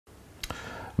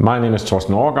My name is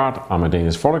Thorsten Overgaard. I'm a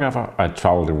Danish photographer. I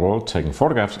travel the world taking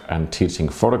photographs and teaching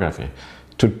photography.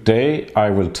 Today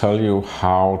I will tell you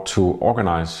how to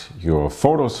organize your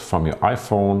photos from your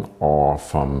iPhone or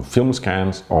from film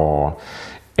scans or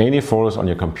any photos on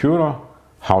your computer,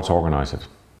 how to organize it.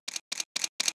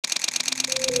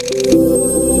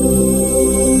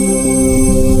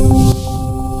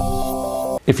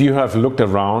 If you have looked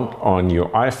around on your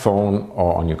iPhone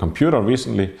or on your computer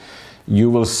recently,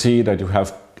 you will see that you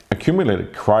have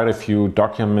accumulated quite a few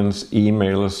documents,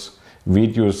 emails,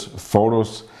 videos,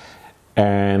 photos,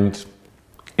 and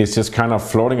it's just kind of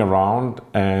floating around,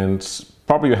 and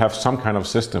probably you have some kind of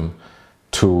system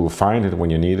to find it when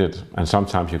you need it. And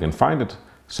sometimes you can find it,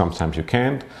 sometimes you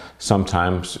can't,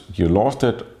 sometimes you lost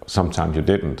it, sometimes you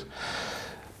didn't.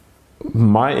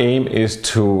 My aim is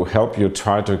to help you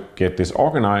try to get this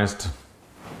organized.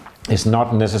 It's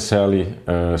not necessarily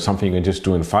something you can just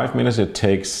do in 5 minutes. It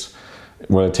takes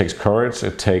courage,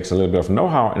 it takes a little bit of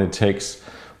know-how, and it takes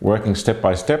working step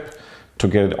by step to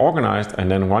get it organized. And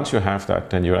then once you have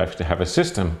that, then you actually have a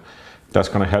system that's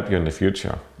going to help you in the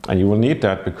future. And you will need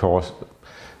that because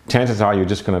chances are you're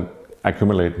just going to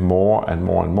accumulate more and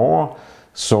more and more.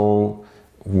 So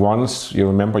once you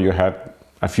remember you had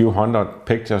a few hundred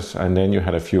pictures and then you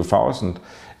had a few thousand,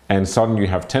 and suddenly you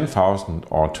have 10,000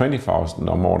 or 20,000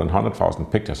 or more than 100,000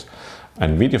 pictures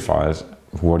and video files.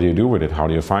 What do you do with it? How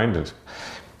do you find it?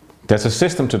 There's a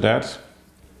system to that,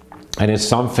 and it's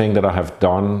something that I have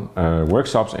done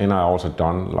workshops in. I also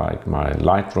done like my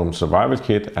Lightroom Survival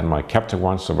Kit and my Capture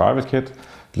One Survival Kit.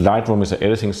 Lightroom is an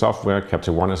editing software.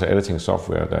 Capture One is an editing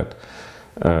software that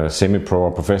semi-pro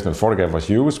or professional photographers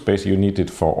use. Basically, you need it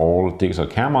for all digital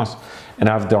cameras. And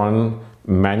I've done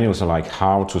manuals on like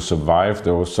how to survive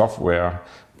those software,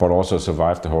 but also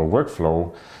survive the whole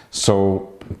workflow. So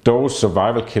those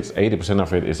survival kits, 80%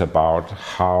 of it is about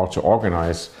how to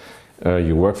organize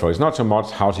your workflow. It's not so much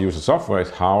how to use the software,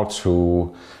 it's how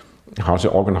to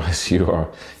organize your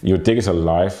digital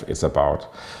life it's about.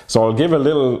 So I'll give a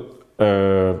little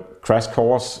crash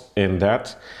course in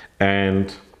that,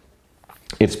 and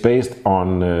it's based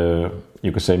on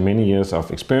you could say many years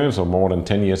of experience, or more than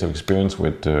 10 years of experience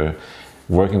with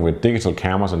working with digital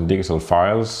cameras and digital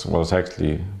files. Well, it's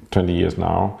actually 20 years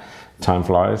now, time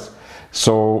flies.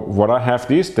 So what I have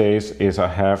these days is I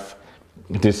have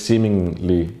this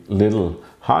seemingly little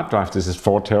hard drive. This is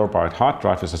 4 terabyte hard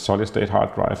drive. It's a solid state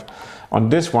hard drive. On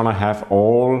this one I have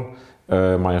all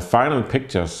my final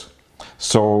pictures.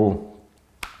 So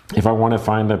if I want to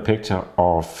find a picture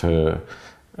of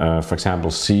for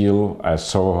example Seal at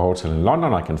Soho Hotel in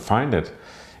London, I can find it.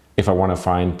 If I want to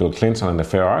find Bill Clinton in the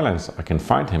Faroe Islands, I can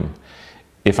find him.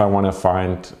 If I want to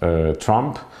find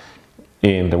Trump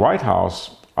in the White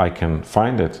House, I can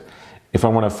find it. If I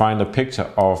want to find a picture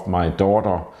of my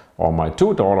daughter or my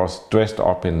 2 daughters dressed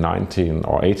up in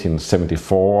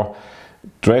 1874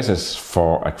 dresses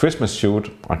for a Christmas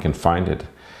shoot, I can find it.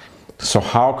 So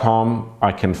how come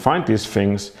I can find these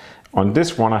things? On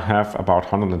this one I have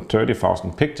about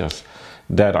 130,000 pictures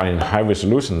that are in high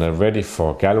resolution. They're ready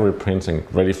for gallery printing,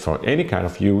 ready for any kind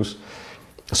of use.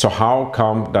 So how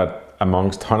come that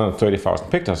amongst 130,000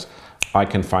 pictures I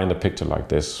can find a picture like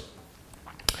this?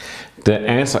 The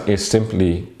answer is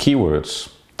simply keywords.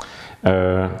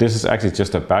 This is actually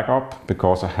just a backup,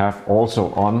 because I have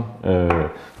also on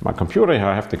my computer here,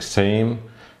 I have the same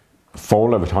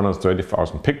folder with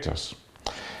 130,000 pictures.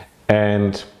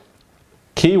 And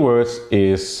keywords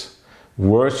is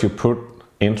words you put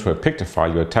into a picture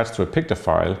file, you attach to a picture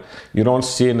file. You don't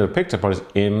see it in the picture, but it's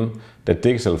in the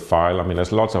digital file. I mean,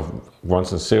 there's lots of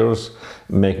ones and zeros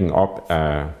making up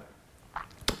a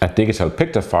digital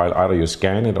picture file. Either you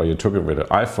scan it or you took it with an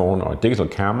iPhone or a digital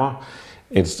camera.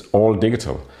 It's all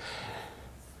digital.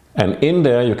 And in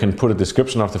there you can put a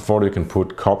description of the photo, you can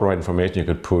put copyright information, you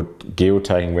could put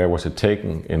geotagging, where was it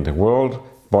taken in the world,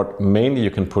 but mainly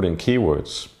you can put in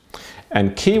keywords.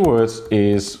 And keywords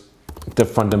is the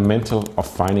fundamental of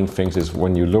finding things. Is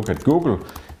when you look at Google,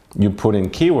 you put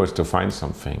in keywords to find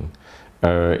something.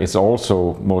 It's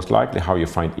also most likely how you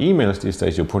find emails these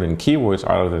days. You put in keywords,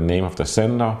 either the name of the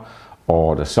sender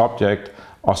or the subject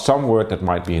or some word that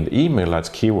might be in the email. That's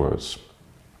keywords.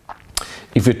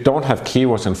 If you don't have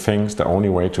keywords and things, the only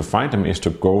way to find them is to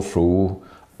go through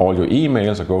all your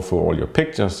emails or go through all your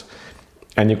pictures.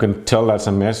 And you can tell that's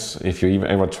a mess if you even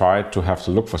ever try to have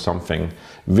to look for something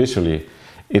visually.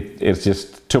 It's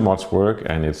just too much work,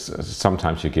 and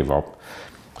sometimes you give up.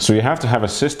 So you have to have a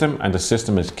system, and the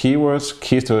system is keywords.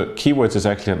 Keywords is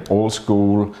actually an old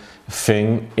school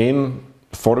thing in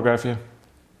photography.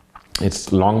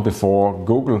 It's long before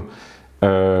Google.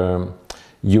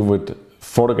 You would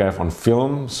photograph on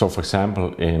film. So for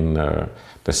example, in the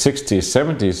 60s,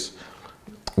 70s,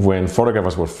 when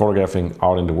photographers were photographing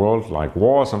out in the world, like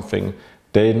war or something,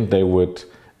 then they would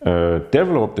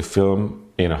develop the film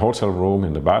in a hotel room,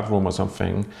 in the bathroom or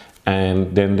something,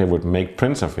 and then they would make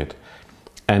prints of it.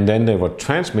 And then they would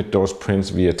transmit those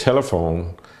prints via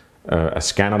telephone, a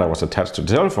scanner that was attached to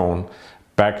the telephone,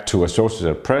 back to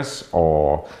Associated Press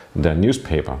or the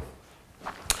newspaper.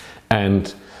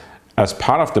 And as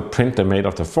part of the print they made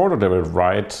of the photo, they would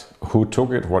write who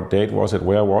took it, what date was it,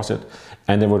 where was it,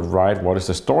 and they would write what is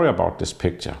the story about this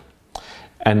picture.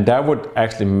 And that would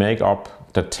actually make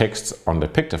up the text on the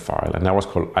picture file, and that was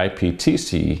called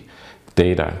IPTC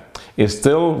data. It's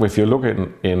still, if you look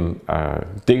in a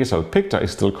digital picture,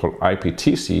 it's still called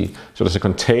IPTC. So there's a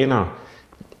container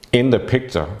in the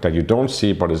picture that you don't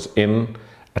see, but is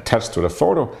attached to the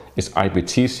photo, is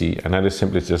IPTC, and that is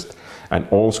simply just an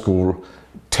old school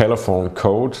telephone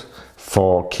code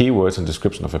for keywords and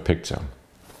description of a picture.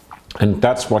 And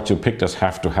that's what your pictures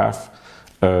have to have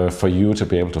for you to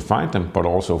be able to find them, but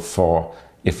also for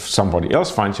if somebody else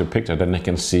finds your picture, then they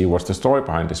can see what's the story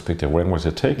behind this picture, when was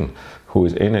it taken, who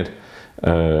is in it,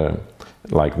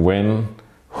 like when,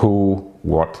 who,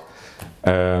 what.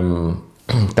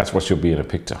 That's what should be in a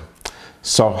picture.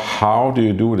 So how do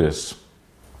you do this?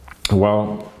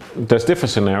 Well, there's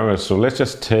different scenarios, so let's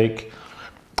just take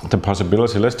the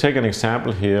possibility. Let's take an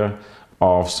example here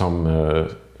of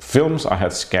some films I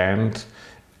had scanned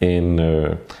in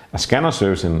a scanner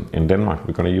service in Denmark.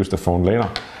 We're going to use the phone later.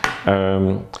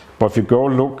 But if you go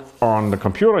look on the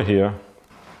computer here,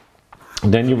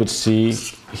 then you would see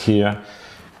here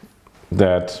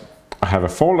that I have a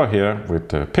folder here with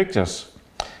the pictures,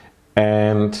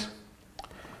 and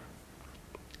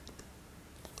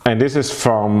this is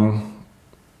from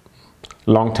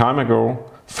a long time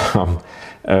ago, from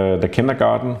the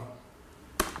kindergarten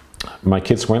my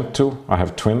kids went to. I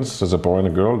have twins, there's a boy and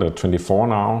a girl, they're 24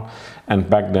 now, and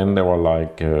back then they were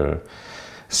like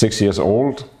 6 years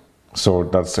old, so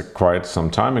that's quite some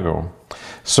time ago.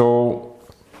 So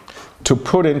to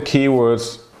put in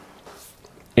keywords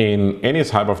in any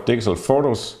type of digital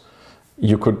photos,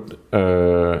 you could,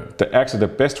 actually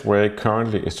the best way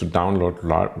currently is to download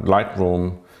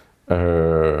Lightroom,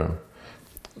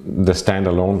 the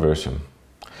standalone version.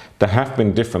 There have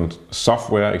been different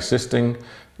software existing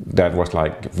that was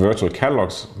like virtual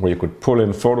catalogs where you could pull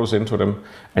in photos into them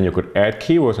and you could add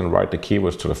keywords and write the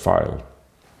keywords to the file.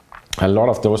 A lot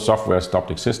of those software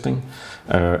stopped existing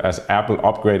as Apple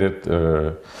upgraded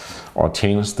or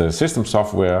changed the system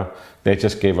software. They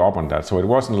just gave up on that. So it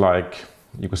wasn't like,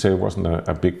 you could say it wasn't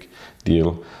a big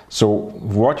deal. So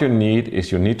what you need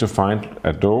is you need to find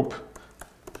Adobe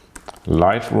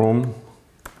Lightroom,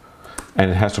 and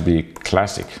it has to be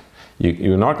classic.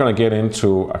 You're not going to get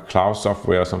into a cloud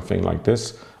software or something like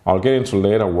this. I'll get into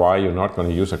later why you're not going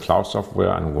to use a cloud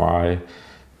software and why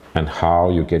and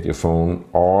how you get your phone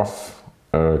off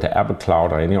the Apple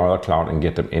cloud or any other cloud and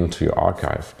get them into your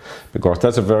archive. Because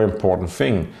that's a very important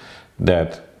thing,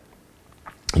 that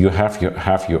you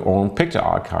have your own picture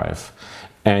archive,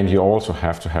 and you also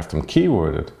have to have them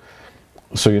keyworded.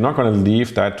 So you're not going to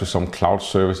leave that to some cloud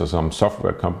service or some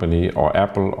software company or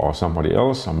Apple or somebody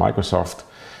else or Microsoft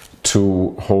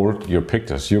to hold your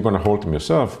pictures. You're going to hold them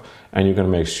yourself, and you're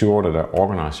going to make sure that they're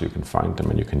organized so you can find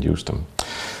them and you can use them.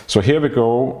 So here we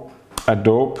go,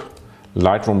 Adobe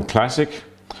Lightroom Classic,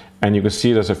 and you can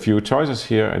see there's a few choices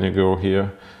here, and you go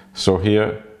here. So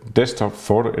here, desktop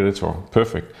photo editor,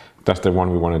 perfect. That's the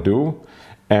one we want to do.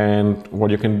 And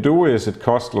what you can do is, it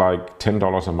costs like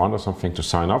 $10 a month or something to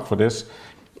sign up for this.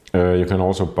 You can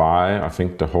also buy, I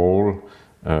think, the whole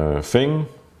thing.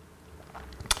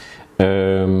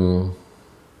 And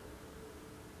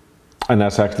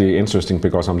that's actually interesting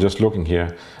because I'm just looking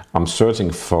here. I'm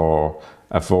searching for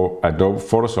Adobe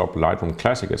Photoshop Lightroom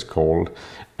Classic, it's called.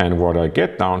 And what I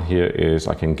get down here is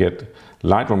I can get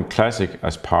Lightroom Classic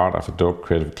as part of Adobe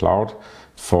Creative Cloud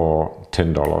for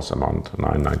 $10 a month,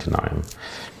 $9.99.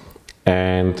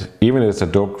 And even if it's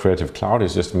Adobe Creative Cloud, it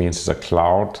just means it's a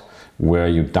cloud where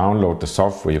you download the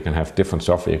software. You can have different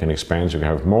software, you can expand, you can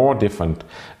have more different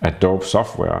Adobe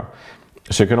software.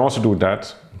 So you can also do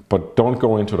that, but don't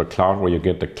go into the cloud where you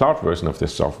get the cloud version of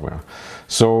this software.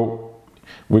 So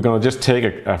we're gonna just take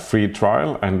a free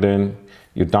trial, and then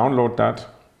you download that.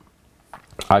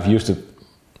 I've used it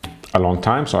a long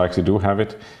time, so I actually do have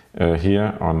it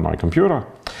here on my computer.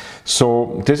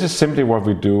 So this is simply what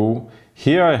we do.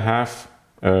 Here I have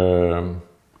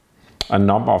a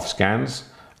number of scans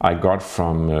I got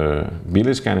from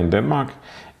Billigscan in Denmark,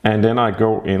 and then I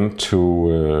go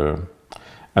into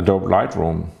Adobe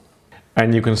Lightroom,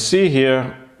 and you can see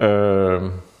here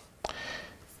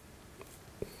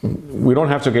we don't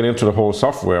have to get into the whole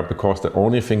software, because the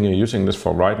only thing you're using this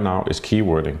for right now is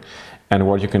keywording. And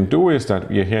what you can do is that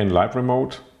we're here in library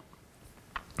mode,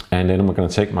 and then we're going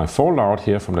to take my folder out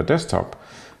here from the desktop,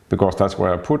 because that's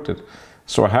where I put it.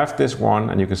 So I have this one,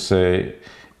 and you can say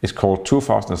it's called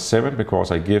 2007, because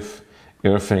I give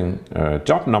everything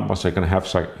job number, so you can have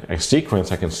a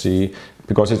sequence I can see,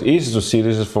 because it's easy to see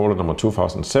this is folder number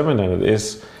 2007 than it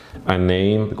is a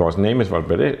name, because name is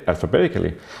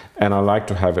alphabetically, and I like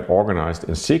to have it organized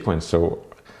in sequence. So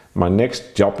my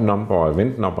next job number or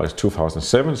event number is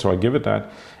 2007, so I give it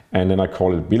that, and then I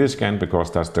call it Billy Scan,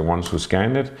 because that's the ones who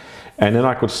scanned it. And then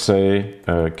I could say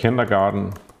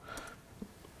kindergarten,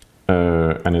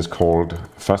 and it's called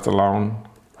Fastelavn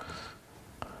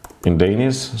in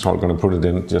Danish, so I'm going to put it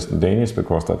in just in Danish,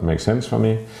 because that makes sense for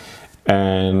me.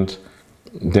 And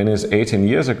then it's 18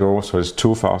 years ago, so it's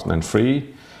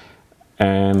 2003,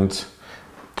 and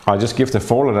I just give the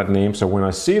folder that name, so when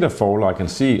I see the folder I can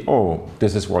see, oh,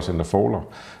 this is what's in the folder.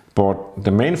 But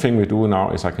the main thing we do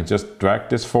now is I can just drag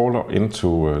this folder into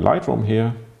Lightroom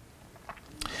here,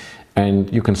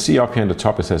 and you can see up here in the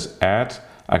top it says add.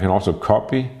 I can also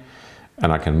copy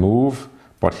and I can move,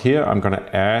 but here I'm going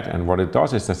to add, and what it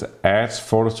does is that it adds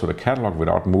photos to the catalog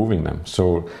without moving them.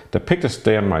 So the pictures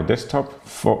stay on my desktop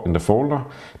in the folder.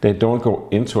 They don't go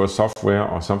into a software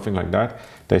or something like that.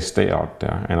 They stay out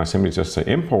there, and I simply just say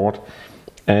import,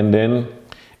 and then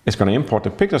it's going to import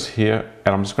the pictures here,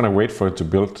 and I'm just going to wait for it to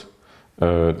build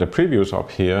the previews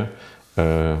up here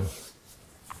to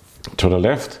the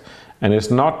left. And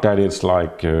it's not that it's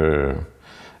like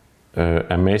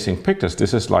amazing pictures.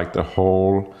 This is like the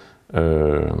whole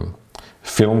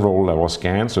film roll that was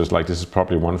scanned. So it's like, this is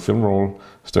probably one film roll,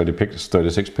 30 pictures,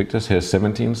 36 pictures, here's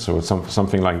 17, so it's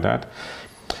something like that.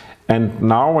 And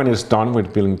now when it's done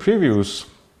with building previews,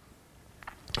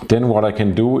 then what I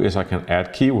can do is I can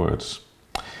add keywords.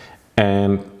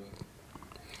 And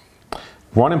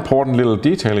one important little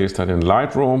detail is that in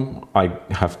Lightroom, I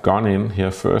have gone in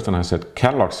here first and I said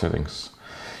catalog settings.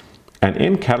 And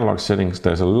in catalog settings,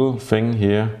 there's a little thing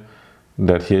here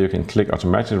that here you can click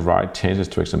automatically write changes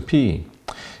to XMP.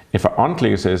 If I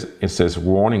unclick it says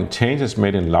warning, changes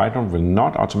made in Lightroom will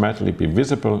not automatically be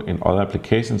visible in other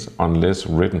applications unless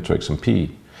written to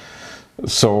XMP.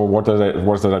 So what does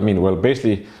that mean? Well,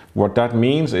 basically what that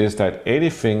means is that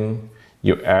anything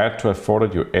you add to a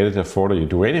photo, you edit a photo, you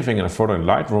do anything in a photo in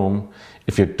Lightroom,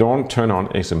 if you don't turn on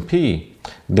XMP,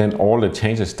 then all the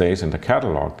changes stays in the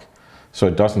catalog, so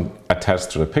it doesn't attach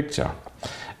to the picture.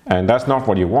 And that's not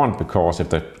what you want, because if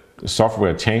the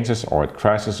software changes or it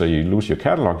crashes or you lose your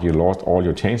catalog, you lost all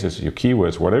your changes, your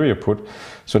keywords, whatever you put.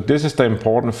 So this is the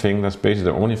important thing. That's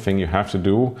basically the only thing you have to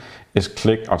do, is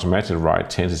click automatically write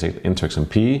changes into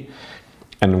XMP.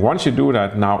 And once you do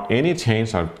that, now any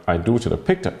change I do to the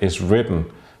picture is written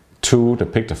to the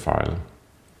picture file.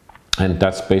 And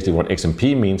that's basically what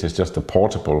XMP means. It's just a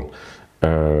portable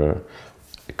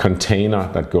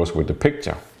container that goes with the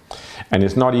picture. And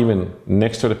it's not even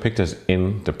next to the pictures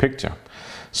in the picture.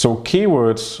 So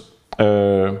keywords,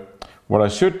 what I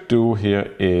should do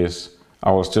here is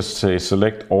I will just say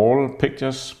select all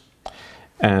pictures.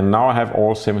 And now I have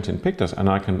all 17 pictures, and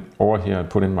I can over here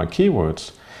put in my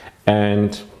keywords.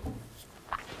 And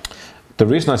the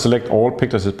reason I select all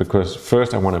pictures is because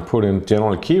first I want to put in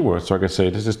general keywords. So I can say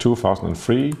this is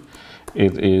 2003.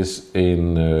 It is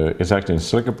in, it's actually in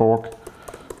Silkeborg.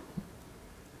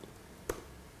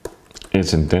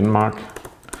 It's in Denmark.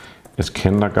 It's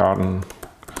kindergarten.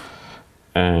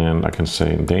 And I can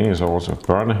say in Danish also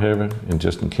børnehave, and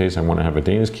just in case I want to have a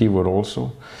Danish keyword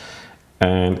also.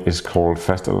 And it's called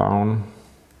Fastelavn.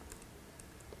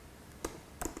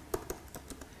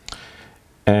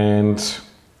 And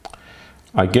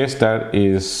I guess that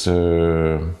is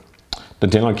the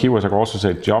general keywords. I can also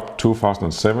say job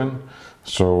 2007,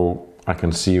 so I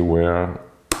can see where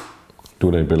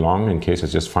do they belong. In case I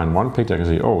just find one picture, I can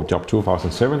say, oh, job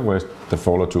 2007, where's the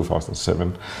folder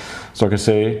 2007? So I can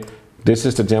say, this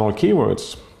is the general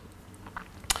keywords.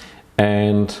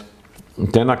 And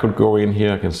then I could go in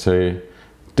here, I can say,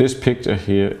 this picture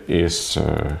here is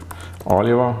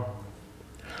Oliver.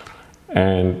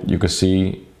 And you can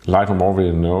see Lightroom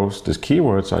already knows this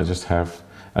keyword, so I just have,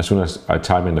 as soon as I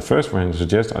type in the first one,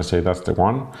 suggest, I say that's the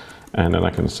one, and then I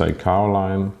can say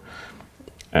Caroline,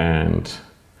 and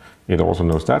it also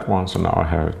knows that one, so now I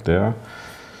have it there.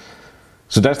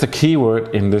 So that's the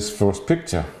keyword in this first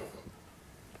picture.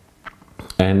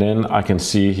 And then I can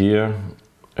see here,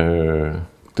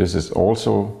 this is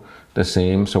also the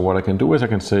same. So what I can do is I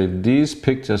can say these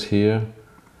pictures here,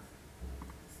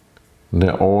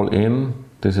 they're all in.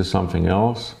 This is something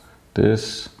else.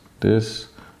 This,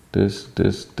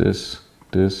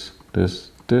 this.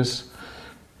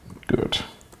 Good.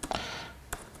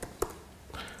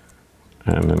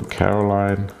 And then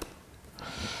Caroline.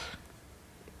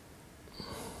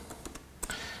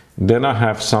 Then I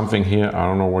have something here, I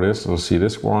don't know what it is. You'll see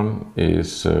this one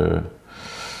is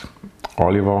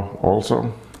Oliver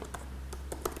also.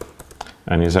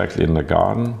 And he's actually in the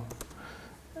garden.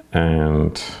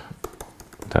 And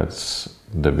that's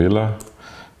the villa.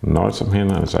 Nordsom,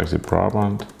 and it's actually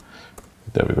Brabant.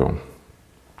 There we go.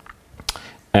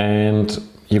 And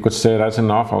you could say that's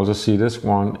enough. I'll just see this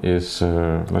one is,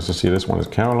 let's just see this one is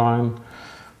Caroline.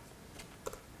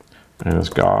 And it's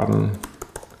garden,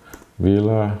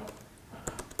 villa.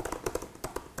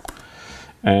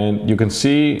 And you can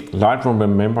see Lightroom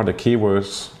remember the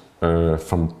keywords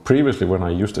from previously when I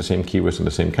used the same keywords in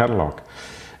the same catalog.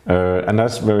 And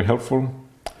that's very helpful.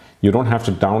 You don't have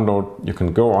to download, you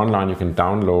can go online, you can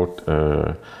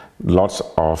download lots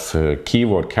of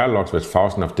keyword catalogs with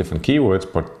thousands of different keywords,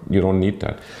 but you don't need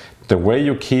that. The way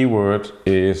you keyword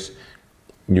is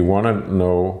you want to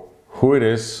know who it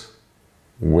is,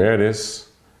 where it is,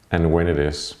 and when it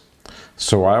is.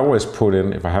 So I always put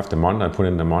in, if I have the month, I put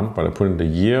in the month, but I put in the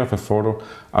year of a photo,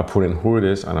 I put in who it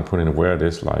is, and I put in where it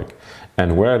is, like.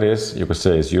 And where it is, you could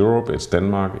say it's Europe, it's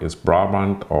Denmark, it's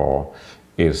Brabant, or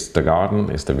it's the garden,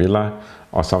 it's the villa,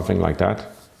 or something like that.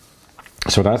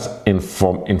 So that's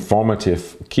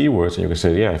informative keywords, and you can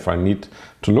say, yeah, if I need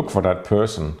to look for that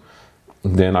person,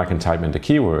 then I can type in the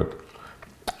keyword.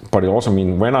 But it also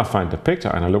means when I find the picture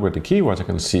and I look at the keywords, I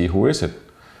can see who is it.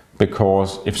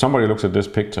 Because if somebody looks at this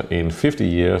picture in 50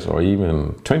 years or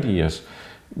even 20 years,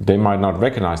 they might not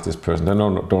recognize this person. They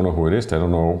don't know who it is. They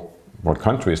don't know what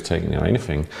country it's taken or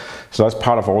anything. So that's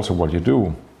part of also what you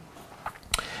do.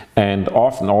 And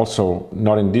often also,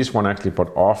 not in this one actually,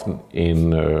 but often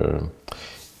in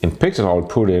pictures, I'll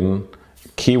put in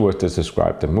keywords that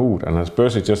describe the mood. And that's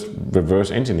basically just reverse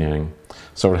engineering.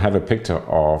 So I have a picture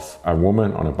of a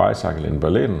woman on a bicycle in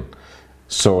Berlin.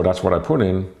 So that's what I put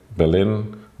in,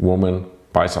 Berlin, woman,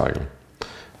 bicycle.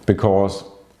 Because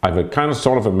I will kind of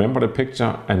sort of remember the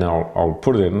picture and I'll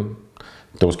put it in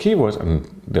those keywords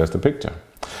and there's the picture.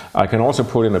 I can also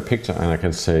put in a picture and I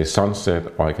can say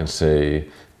sunset, or I can say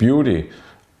beauty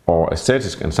or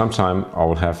aesthetics, and sometimes I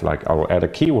will have I will add a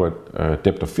keyword,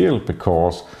 depth of field,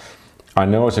 because I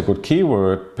know it's a good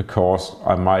keyword because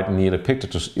I might need a picture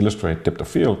to illustrate depth of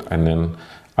field, and then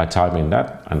I type in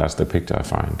that and that's the picture I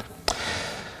find.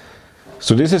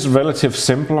 So this is relatively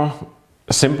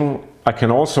simple. I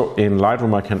can also, in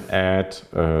Lightroom, I can add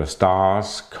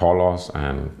stars, colors,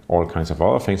 and all kinds of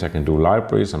other things. I can do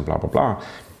libraries and blah, blah, blah.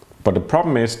 But the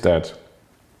problem is that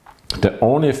the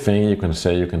only thing you can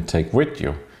say you can take with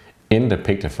you in the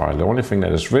picture file, the only thing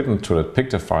that is written to the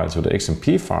picture file, to the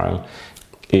XMP file,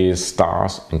 is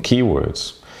stars and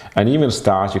keywords. And even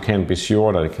stars, you can't be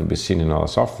sure that it can be seen in other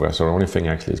software. So the only thing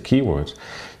actually is keywords.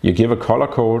 You give a color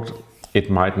code,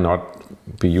 it might not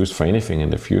be used for anything in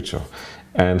the future.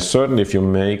 And certainly if you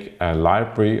make a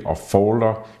library or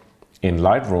folder in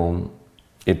Lightroom,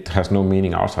 it has no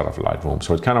meaning outside of Lightroom.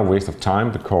 So it's kind of a waste of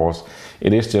time, because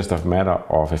it is just a matter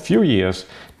of a few years,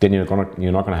 then you're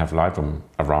not gonna have Lightroom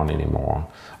around anymore,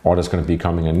 or there's gonna be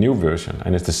coming a new version.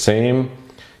 And it's the same,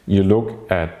 you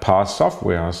look at past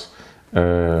softwares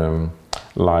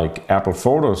like Apple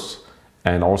Photos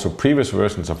and also previous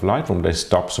versions of Lightroom, they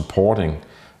stopped supporting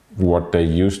what they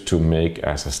used to make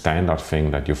as a standard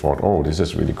thing that you thought, oh, this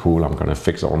is really cool, I'm gonna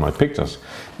fix all my pictures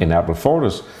in Apple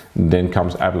Photos. Then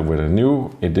comes Apple with a new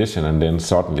edition, and then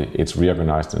suddenly it's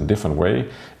reorganized in a different way,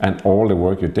 and all the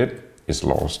work you did is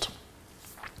lost.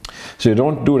 So you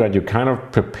don't do that, you kind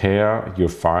of prepare your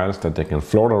files that they can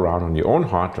float around on your own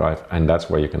hard drive, and that's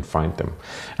where you can find them.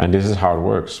 And this is how it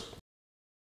works.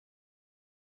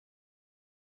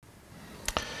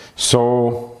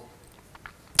 So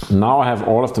now I have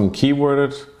all of them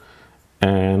keyworded,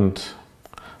 and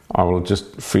I will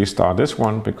just 3-star this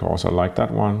one because I like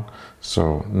that one.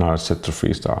 So now it's set to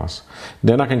 3 stars.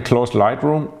 Then I can close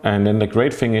Lightroom, and then the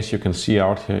great thing is you can see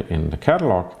out here in the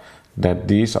catalog that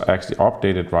these are actually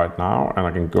updated right now, and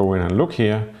I can go in and look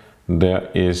here. There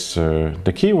is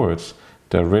the keywords,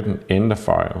 they're written in the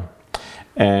file.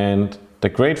 And the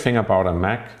great thing about a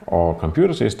Mac or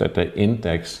computers is that they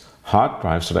index hard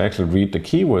drive, so they actually read the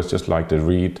keywords just like they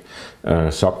read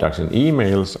subjects in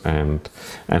emails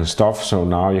and stuff. So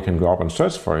now you can go up and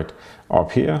search for it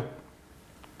up here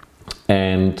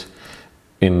and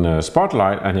in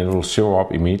Spotlight, and it will show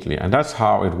up immediately. And that's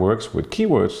how it works with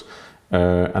keywords.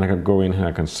 And I can go in here,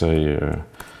 I can say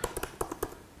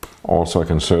also I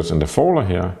can search in the folder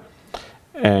here,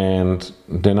 and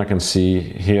then I can see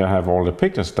here I have all the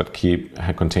pictures that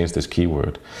contains this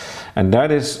keyword. And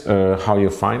that is how you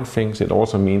find things. It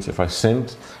also means if I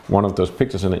send one of those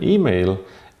pictures in an email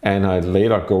and I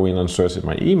later go in and search in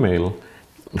my email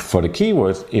for the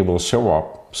keywords, it will show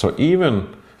up. So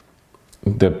even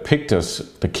the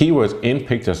keywords in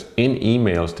pictures in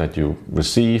emails that you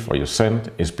receive or you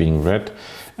send is being read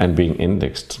and being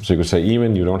indexed. So you could say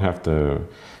even you don't have the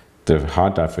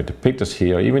hard drive with the pictures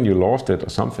here, even you lost it or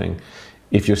something,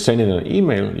 if you send it in an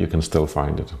email, you can still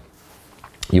find it.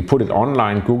 You put it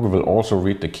online, Google will also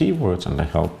read the keywords and they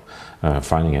help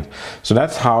finding it. So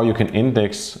that's how you can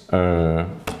index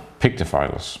picture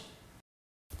files.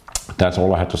 That's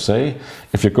all I had to say.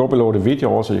 If you go below the video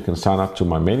also, you can sign up to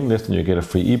my mailing list and you get a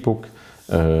free ebook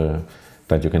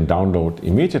that you can download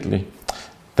immediately.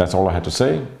 That's all I had to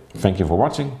say. Thank you for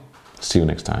watching. See you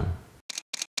next time.